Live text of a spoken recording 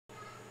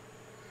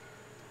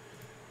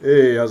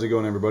Hey, how's it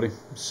going, everybody?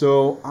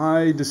 So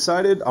I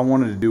decided I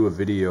wanted to do a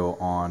video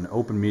on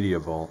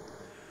OpenMediaVault.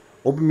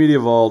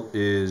 OpenMediaVault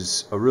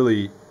is a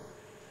really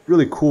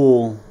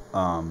cool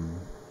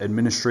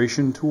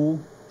administration tool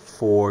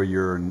for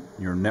your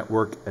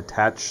network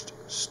attached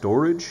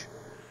storage.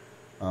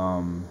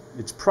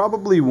 It's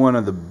probably one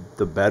of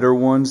the better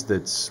ones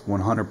that's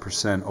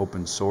 100%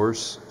 open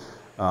source.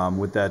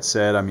 With that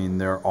said, I mean,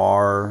 there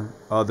are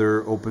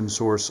other open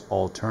source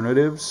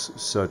alternatives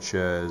such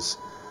as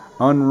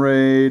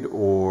Unraid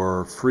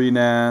or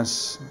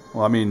FreeNAS.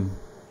 Well, I mean,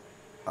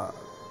 I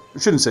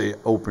shouldn't say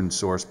open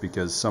source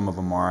because some of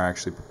them are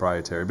actually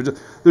proprietary, but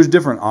there's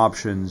different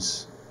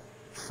options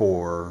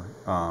for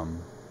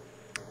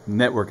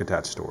network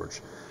attached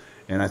storage.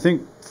 And I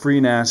think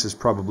FreeNAS is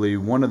probably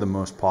one of the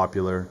most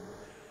popular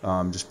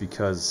just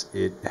because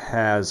it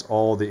has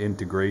all the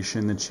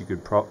integration that you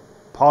could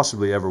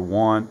possibly ever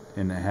want,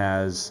 and it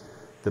has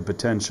the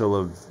potential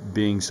of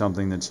being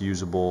something that's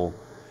usable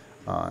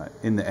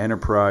in the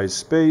enterprise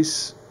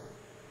space.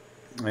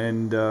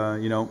 And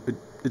you know, it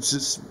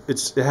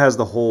has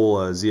the whole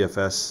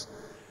ZFS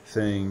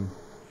thing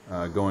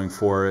going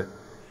for it,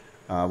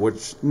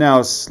 which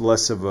now is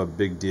less of a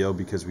big deal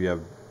because we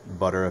have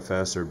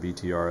ButterFS or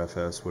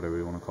BTRFS, whatever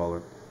you want to call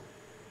it.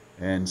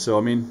 And so,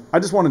 I mean, I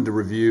just wanted to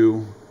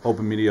review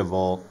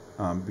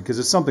OpenMediaVault because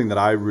it's something that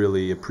I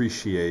really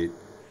appreciate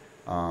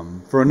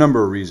for a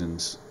number of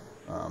reasons.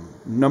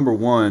 Number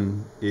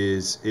one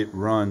is it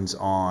runs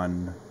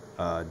on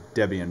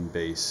Debian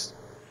base,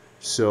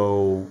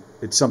 so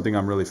it's something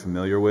I'm really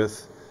familiar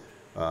with.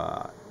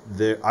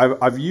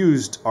 I've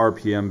used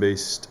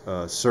RPM-based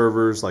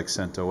servers like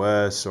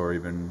CentOS or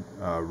even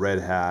Red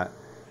Hat,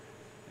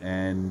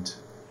 and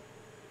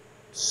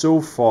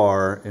so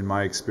far in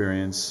my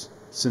experience,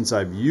 since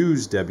I've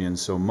used Debian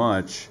so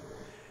much,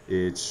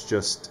 it's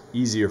just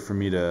easier for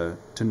me to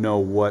know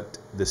what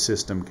the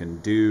system can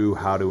do,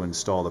 how to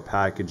install the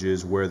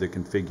packages, where the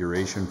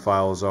configuration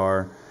files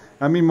are.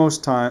 I mean,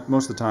 most of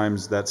the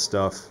times that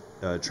stuff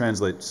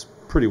translates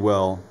pretty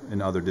well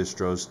in other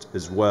distros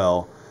as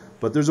well,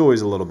 but there's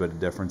always a little bit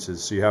of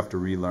differences, so you have to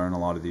relearn a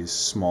lot of these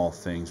small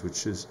things,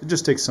 it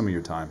just takes some of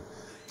your time.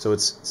 So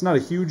it's not a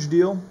huge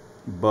deal,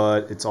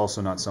 but it's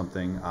also not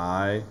something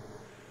I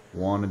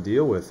want to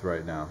deal with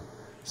right now.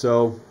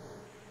 So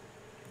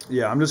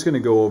yeah, I'm just going to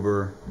go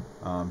over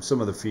some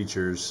of the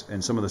features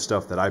and some of the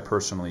stuff that I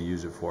personally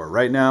use it for.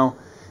 Right now,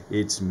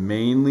 it's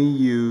mainly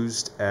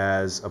used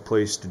as a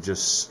place to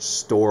just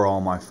store all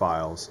my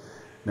files.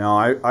 Now,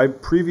 I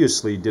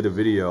previously did a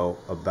video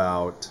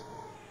about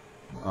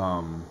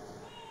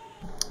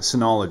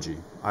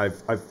Synology.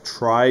 I've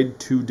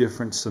tried 2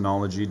 different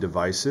Synology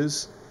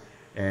devices,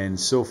 and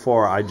so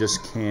far I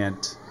just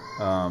can't.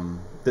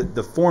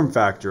 The form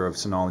factor of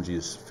Synology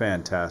is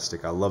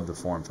fantastic. I love the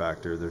form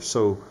factor. They're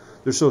so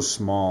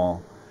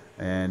small,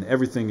 and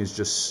everything is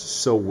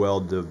just so well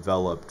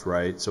developed,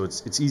 right? So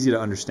it's easy to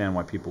understand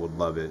why people would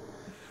love it.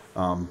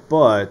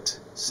 But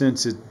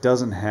since it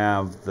doesn't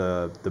have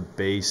the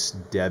base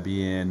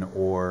Debian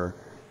or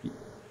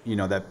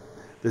that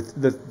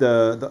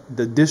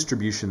the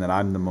distribution that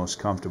I'm the most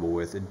comfortable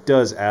with, it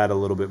does add a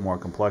little bit more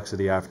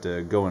complexity. I have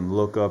to go and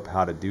look up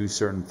how to do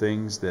certain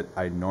things that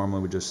I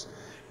normally would just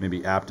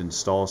maybe apt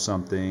install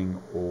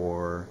something,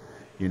 or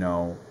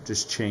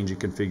just change a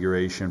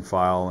configuration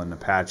file in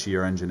Apache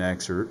or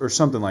Nginx or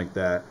something like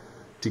that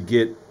to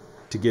get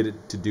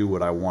it to do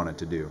what I want it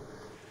to do.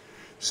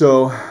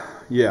 So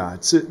yeah,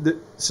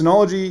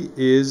 Synology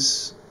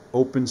is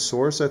open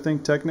source, I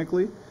think,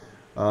 technically.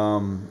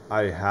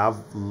 I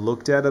have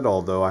looked at it,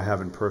 although I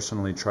haven't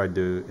personally tried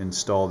to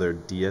install their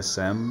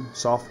DSM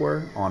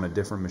software on a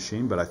different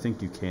machine, but I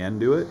think you can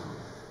do it.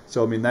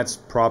 So I mean, that's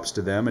props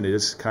to them, and it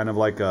is kind of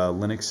like a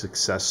Linux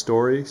success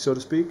story, so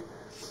to speak.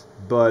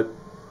 But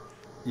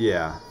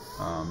yeah,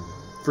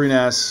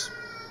 FreeNAS,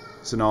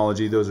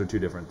 Synology, those are 2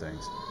 different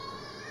things.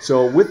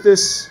 So with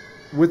this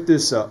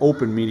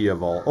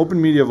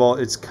OpenMediaVault,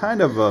 it's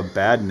kind of a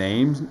bad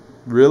name,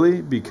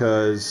 really,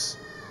 because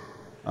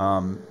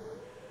I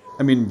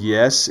mean,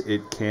 yes,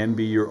 it can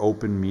be your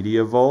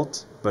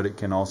OpenMediaVault, but it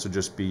can also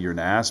just be your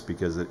NAS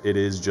because it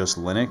is just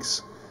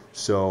Linux.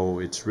 So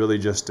it's really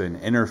just an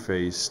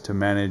interface to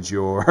manage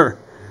your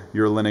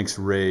Linux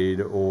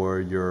RAID or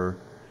your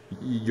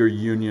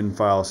Union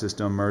file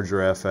system,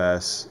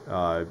 MergerFS.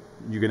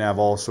 You can have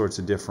all sorts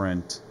of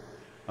different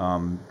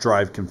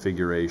drive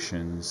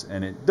configurations,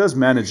 and it does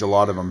manage a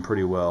lot of them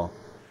pretty well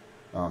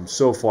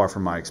so far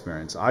from my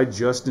experience. I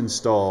just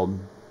installed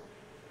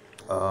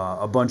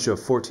a bunch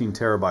of 14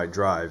 terabyte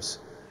drives,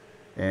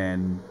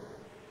 and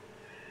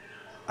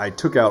I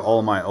took out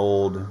all my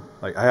old,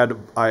 like I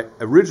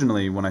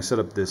originally, when I set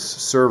up this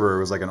server, it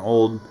was like an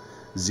old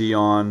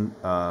Xeon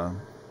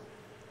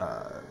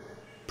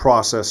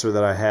processor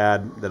that I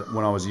had that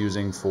when I was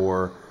using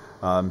for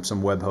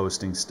some web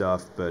hosting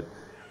stuff, but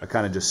I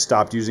kind of just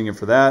stopped using it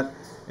for that.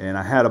 And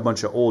I had a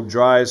bunch of old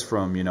drives,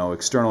 from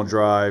external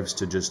drives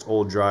to just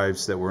old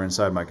drives that were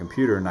inside my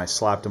computer, and I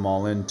slapped them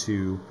all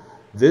into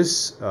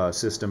this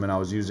system, and I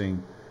was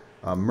using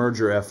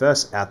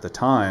MergerFS at the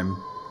time,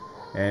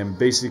 And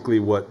basically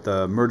what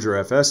the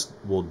MergerFS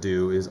will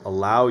do is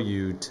allow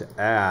you to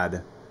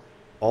add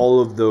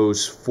all of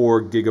those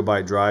 4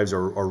 gigabyte drives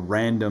or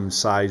random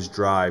size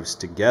drives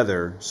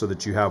together so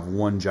that you have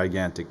one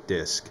gigantic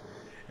disk.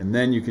 And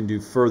then you can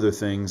do further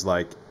things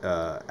like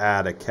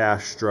add a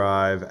cache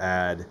drive,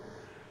 add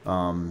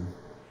a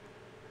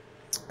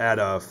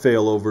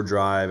failover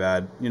drive,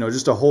 add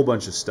just a whole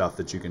bunch of stuff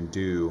that you can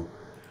do.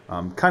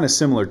 Kind of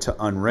similar to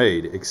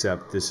Unraid,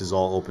 except this is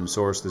all open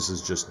source. This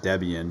is just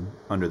Debian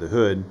under the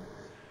hood.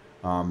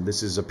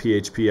 This is a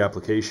PHP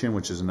application,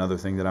 which is another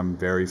thing that I'm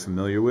very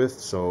familiar with.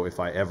 So if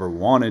I ever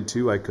wanted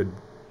to, I could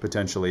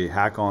potentially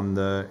hack on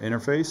the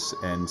interface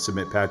and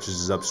submit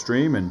patches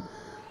upstream and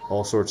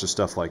all sorts of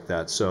stuff like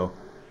that. So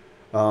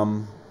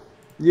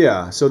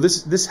yeah, so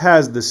this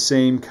has the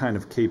same kind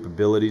of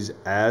capabilities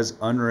as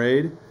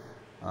Unraid.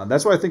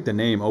 That's why I think the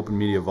name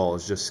OpenMediaVault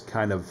is just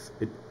kind of,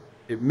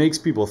 it makes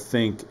people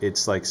think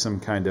it's like some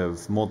kind of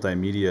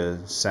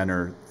multimedia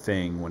center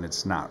thing when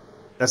it's not.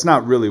 That's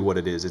not really what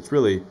it is. It's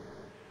really,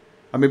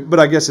 I mean, but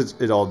I guess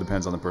it all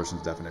depends on the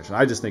person's definition.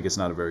 I just think it's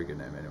not a very good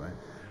name anyway.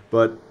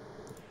 But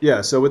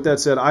yeah, so with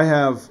that said, I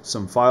have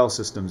some file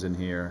systems in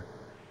here.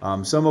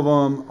 Some of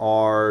them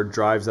are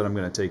drives that I'm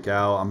going to take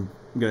out. I'm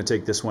going to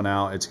take this one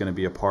out. It's going to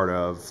be a part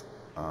of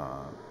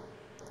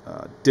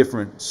a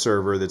different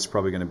server that's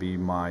probably going to be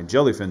my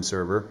Jellyfin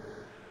server.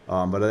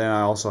 But then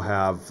I also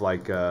have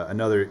like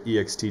another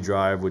ext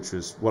drive, which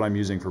is what I'm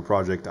using for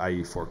Project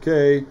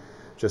IE4K,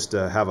 just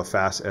to have a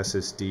fast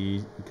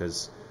SSD,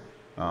 because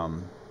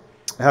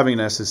having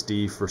an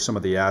SSD for some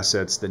of the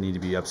assets that need to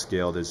be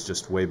upscaled is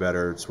just way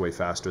better. It's way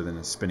faster than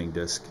a spinning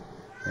disk.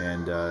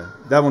 And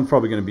that one's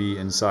probably going to be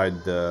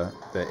inside the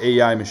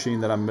AI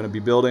machine that I'm going to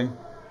be building.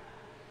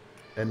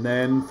 And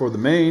then for the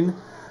main,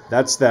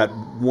 that's that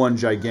one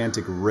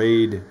gigantic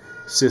RAID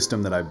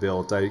system that I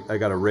built. I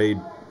got a RAID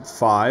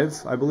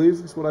 5, I believe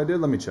is what I did.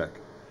 Let me check.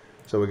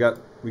 So we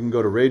can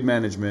go to RAID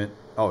management.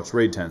 Oh, it's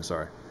RAID 10,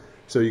 sorry.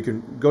 So you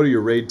can go to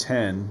your RAID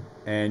 10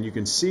 and you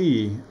can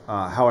see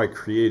how I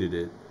created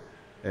it.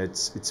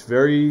 It's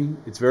very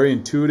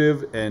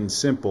intuitive and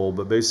simple,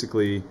 but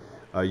basically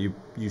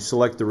you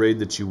select the RAID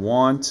that you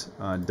want.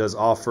 It does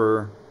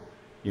offer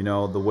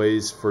the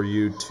ways for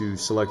you to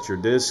select your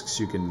disks.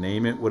 You can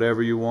name it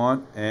whatever you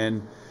want.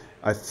 And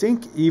I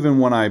think even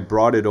when I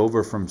brought it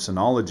over from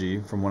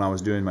Synology, from when I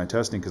was doing my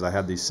testing, because I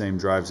had these same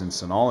drives in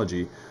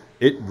Synology,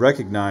 it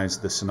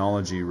recognized the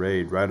Synology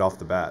RAID right off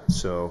the bat.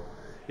 So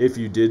if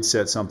you did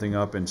set something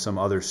up in some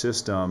other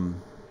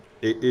system,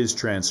 it is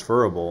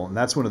transferable. And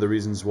that's one of the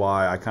reasons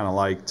why I kind of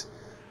liked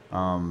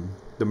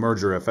the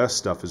MergerFS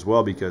stuff as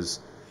well, because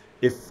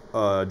if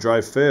a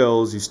drive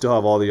fails, you still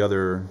have all the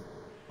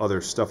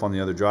other stuff on the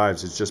other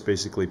drives. It's just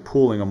basically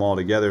pooling them all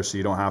together, so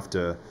you don't have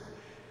to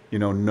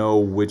know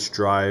which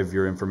drive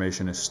your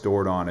information is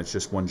stored on. It's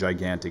just one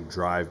gigantic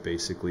drive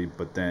basically,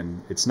 but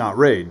then it's not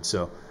RAID.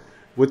 So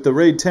with the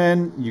RAID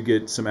 10, you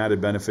get some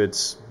added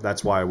benefits.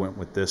 That's why I went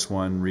with this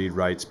one.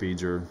 Read-write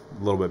speeds are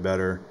a little bit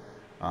better.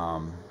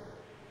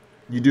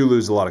 You do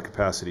lose a lot of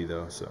capacity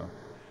though, so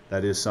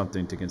that is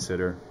something to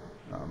consider.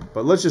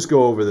 But let's just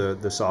go over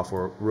the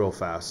software real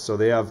fast. So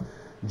they have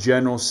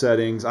general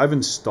settings. I've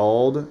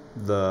installed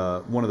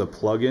one of the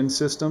plugin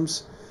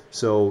systems.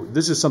 So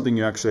this is something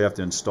you actually have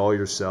to install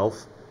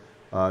yourself.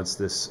 It's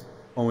this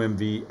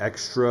OMV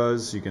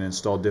Extras. You can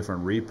install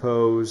different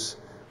repos.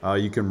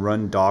 You can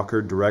run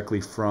Docker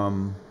directly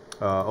from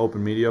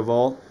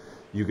OpenMediaVault.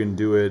 You can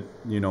do it,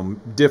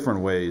 different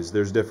ways.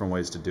 There's different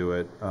ways to do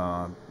it.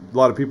 A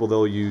lot of people,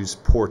 they'll use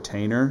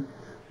Portainer,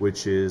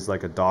 which is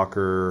like a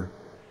Docker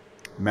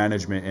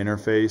management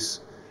interface.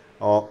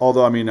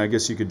 Although, I mean, I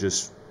guess you could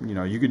just,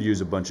 you could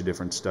use a bunch of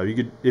different stuff. You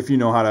could, if you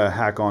know how to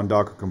hack on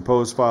Docker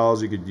Compose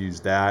files, you could use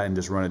that and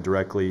just run it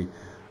directly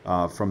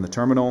from the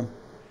terminal.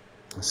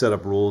 Set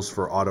up rules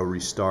for auto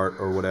restart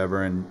or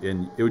whatever,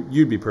 and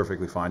you'd be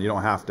perfectly fine. You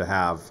don't have to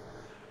have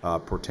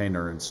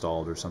Portainer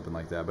installed or something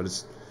like that. But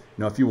it's,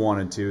 if you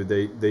wanted to,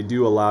 they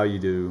do allow you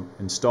to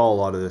install a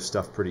lot of this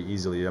stuff pretty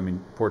easily. I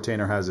mean,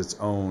 Portainer has its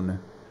own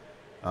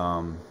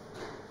button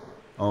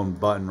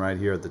right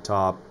here at the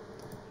top.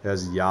 It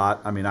has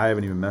Yacht. I mean, I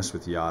haven't even messed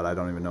with Yacht. I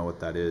don't even know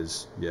what that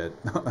is yet,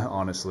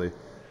 honestly.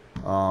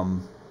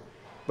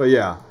 But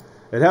yeah,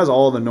 it has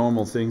all the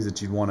normal things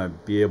that you'd want to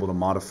be able to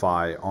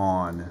modify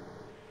on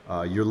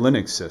your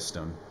Linux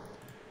system.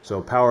 So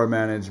power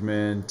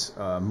management,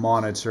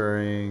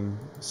 monitoring,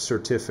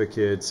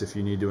 certificates, if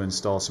you need to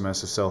install some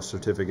SSL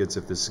certificates,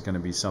 if this is going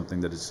to be something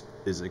that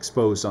is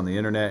exposed on the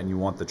internet and you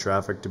want the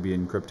traffic to be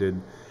encrypted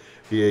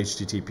via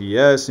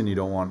HTTPS and you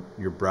don't want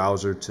your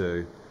browser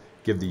to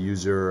give the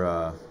user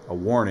a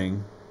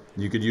warning,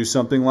 you could use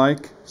something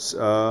like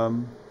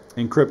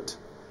encrypt.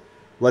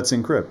 Let's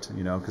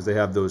Encrypt, because they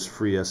have those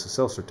free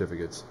SSL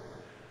certificates.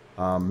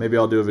 Maybe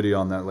I'll do a video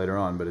on that later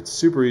on, but it's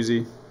super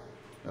easy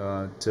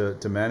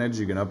to manage.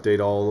 You can update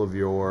all of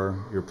your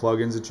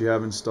plugins that you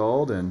have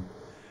installed and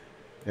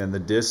the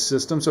disk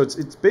system. So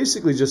it's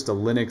basically just a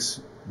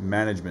Linux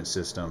management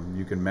system.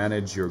 You can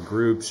manage your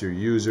groups, your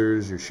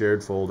users, your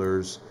shared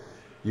folders.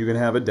 You can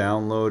have a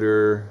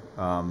downloader.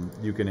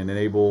 You can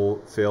enable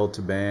fail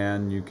to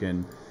ban. You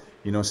can,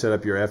 set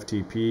up your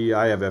FTP.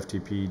 I have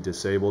FTP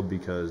disabled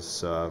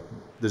because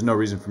there's no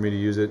reason for me to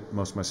use it.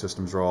 Most of my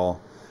systems are all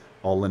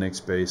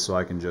Linux based, so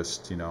I can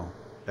just,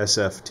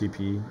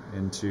 SFTP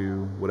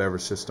into whatever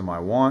system I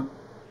want.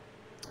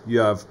 You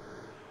have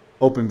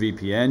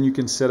OpenVPN you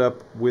can set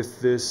up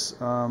with this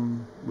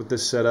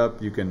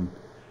setup. You can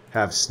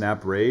have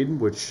SnapRaid,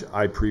 which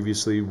I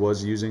previously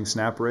was using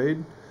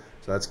SnapRaid,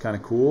 so that's kind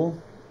of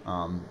cool.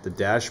 The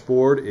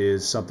dashboard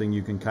is something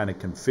you can kind of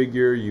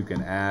configure. You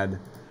can add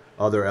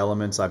other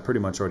elements. I pretty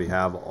much already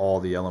have all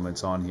the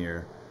elements on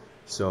here,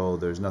 so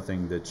there's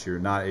nothing that you're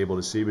not able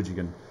to see, but you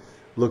can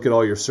look at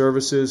all your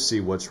services,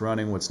 see what's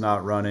running, what's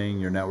not running,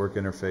 your network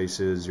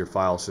interfaces, your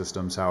file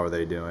systems, how are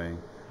they doing,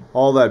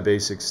 all that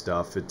basic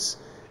stuff.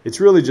 It's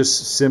really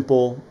just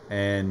simple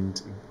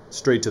and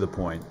straight to the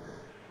point.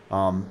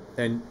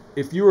 And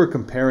if you were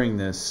comparing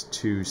this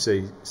to,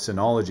 say,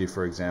 Synology,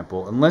 for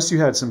example, unless you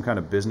had some kind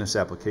of business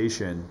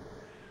application,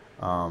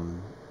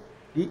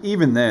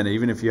 even then,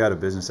 even if you had a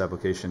business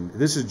application,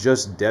 this is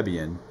just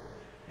Debian,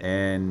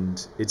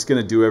 and it's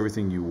going to do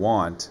everything you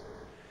want.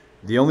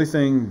 The only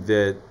thing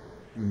that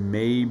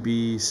may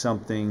be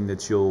something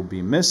that you'll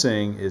be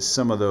missing is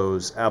some of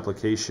those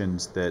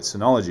applications that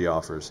Synology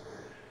offers.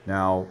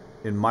 Now,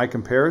 in my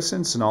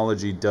comparison,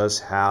 Synology does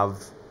have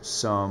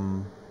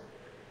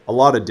a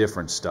lot of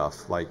different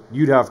stuff. Like,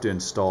 you'd have to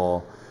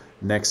install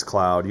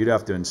Nextcloud, you'd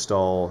have to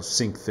install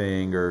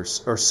SyncThing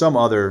or some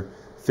other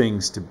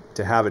things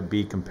to have it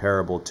be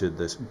comparable to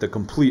the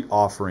complete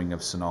offering of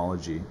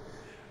Synology.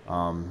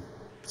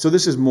 So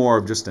this is more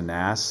of just a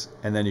NAS,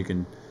 and then you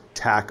can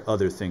tack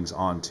other things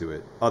onto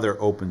it,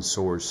 other open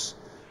source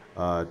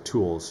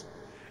tools.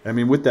 I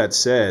mean, with that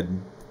said,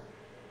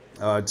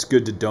 it's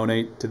good to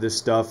donate to this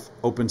stuff.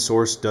 Open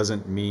source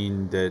doesn't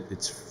mean that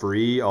it's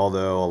free,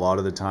 although a lot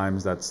of the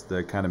times that's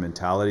the kind of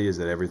mentality, is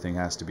that everything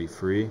has to be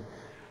free.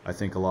 I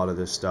think a lot of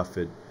this stuff,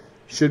 it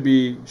should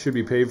be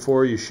paid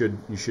for. You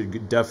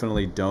should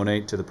definitely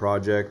donate to the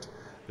project.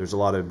 There's a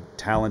lot of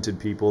talented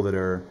people that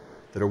are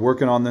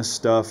working on this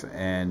stuff,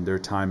 and their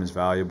time is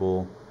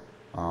valuable.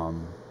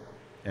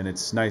 And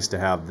it's nice to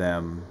have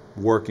them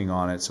working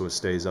on it so it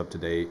stays up to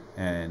date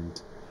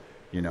and,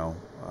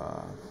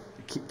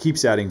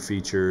 keeps adding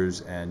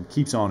features and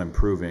keeps on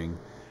improving.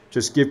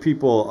 Just give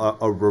people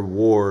a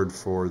reward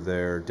for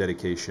their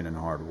dedication and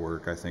hard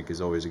work, I think,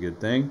 is always a good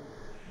thing.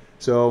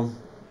 So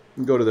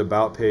go to the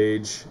About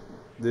page.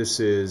 This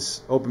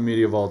is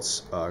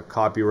OpenMediaVault's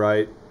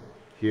copyright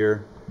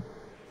here.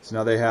 So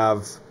now they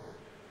have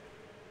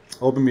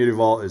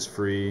OpenMediaVault is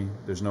free.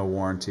 There's no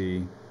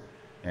warranty.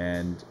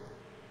 And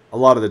a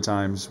lot of the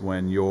times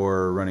when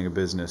you're running a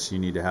business, you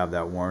need to have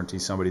that warranty,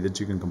 somebody that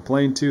you can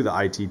complain to. The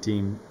IT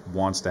team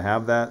wants to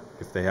have that.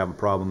 If they have a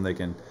problem, they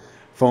can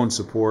phone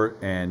support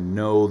and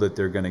know that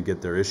they're going to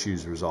get their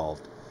issues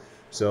resolved.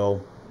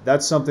 So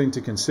that's something to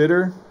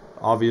consider.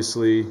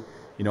 Obviously,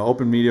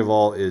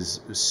 OpenMediaVault is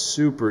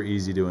super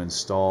easy to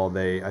install.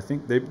 I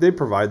think they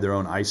provide their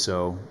own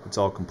ISO. It's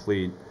all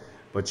complete,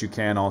 but you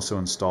can also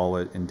install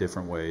it in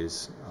different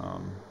ways.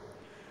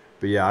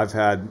 But yeah, I've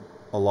had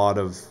a lot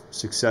of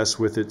success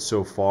with it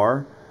so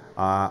far.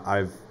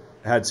 I've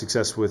had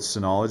success with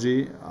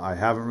Synology. I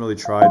haven't really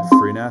tried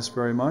FreeNAS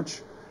very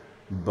much,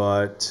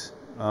 but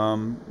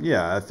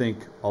yeah, I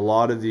think a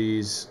lot of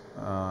these,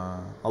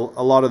 a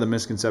lot of the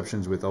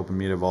misconceptions with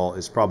OpenMediaVault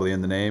is probably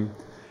in the name.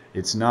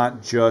 It's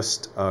not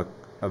just a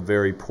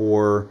very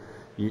poor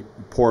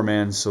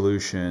man's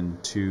solution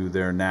to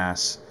their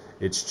NAS.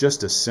 It's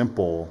just a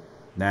simple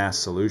NAS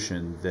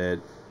solution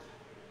that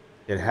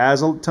it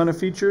has a ton of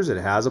features. It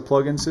has a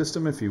plugin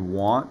system if you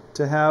want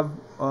to have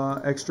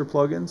extra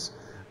plugins,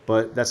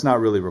 but that's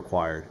not really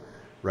required,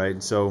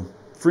 right? So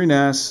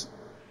FreeNAS,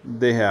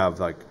 they have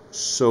like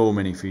so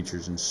many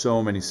features and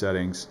so many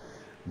settings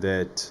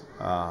that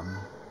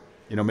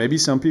maybe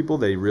some people,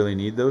 they really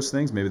need those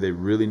things. Maybe they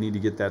really need to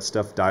get that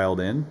stuff dialed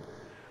in,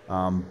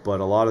 but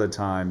a lot of the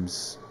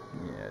times,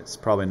 yeah, it's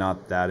probably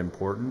not that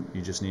important.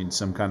 You just need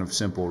some kind of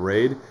simple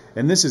RAID,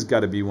 and this has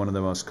got to be one of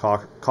the most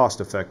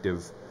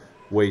cost-effective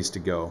ways to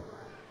go.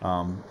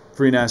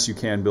 FreeNAS, you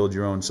can build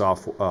your own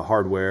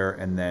hardware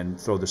and then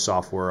throw the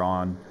software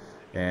on,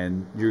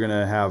 and you're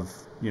gonna have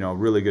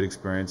really good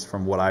experience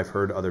from what I've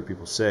heard other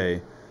people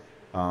say.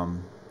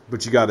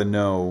 But you got to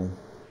know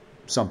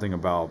something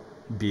about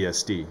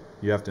BSD.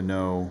 You have to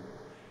know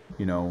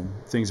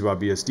things about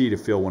BSD to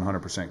feel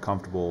 100%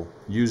 comfortable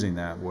using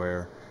that,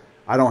 where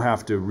I don't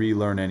have to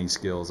relearn any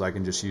skills. I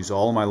can just use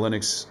all of my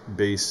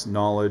Linux-based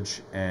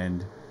knowledge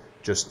and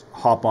just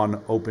hop on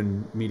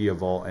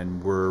OpenMediaVault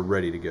and we're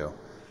ready to go.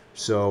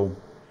 So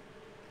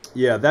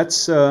yeah,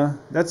 that's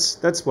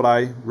what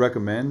I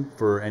recommend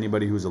for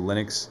anybody who's a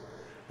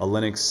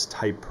Linux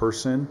type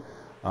person.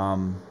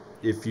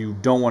 If you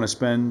don't want to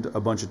spend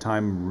a bunch of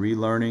time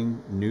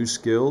relearning new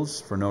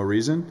skills for no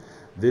reason,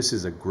 this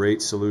is a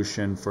great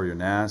solution for your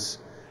NAS,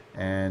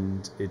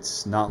 and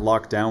it's not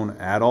locked down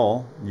at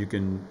all. You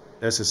can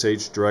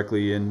SSH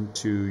directly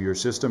into your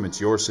system. It's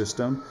your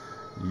system.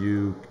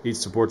 Each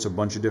supports a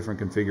bunch of different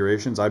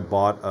configurations. I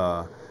bought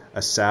a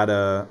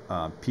SATA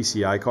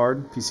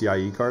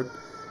PCIe card,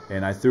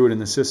 and I threw it in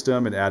the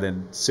system. It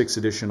added 6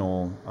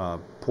 additional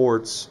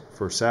ports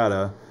for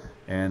SATA,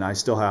 and I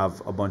still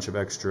have a bunch of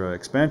extra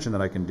expansion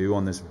that I can do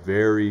on this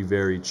very,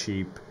 very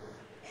cheap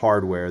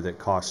hardware that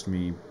cost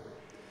me,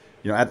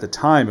 at the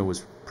time it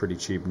was pretty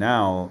cheap.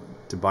 Now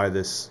to buy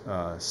this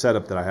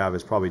setup that I have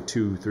is probably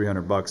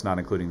 $200-300, not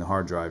including the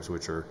hard drives,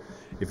 which are,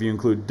 if you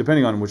include,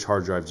 depending on which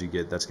hard drives you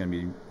get, that's going to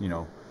be,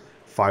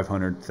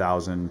 500,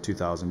 1,000,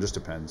 2,000, just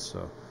depends.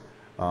 So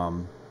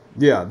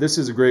yeah, this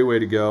is a great way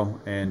to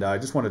go, and I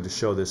just wanted to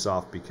show this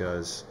off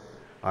because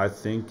I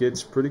think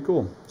it's pretty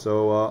cool.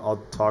 So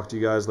I'll talk to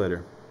you guys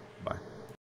later.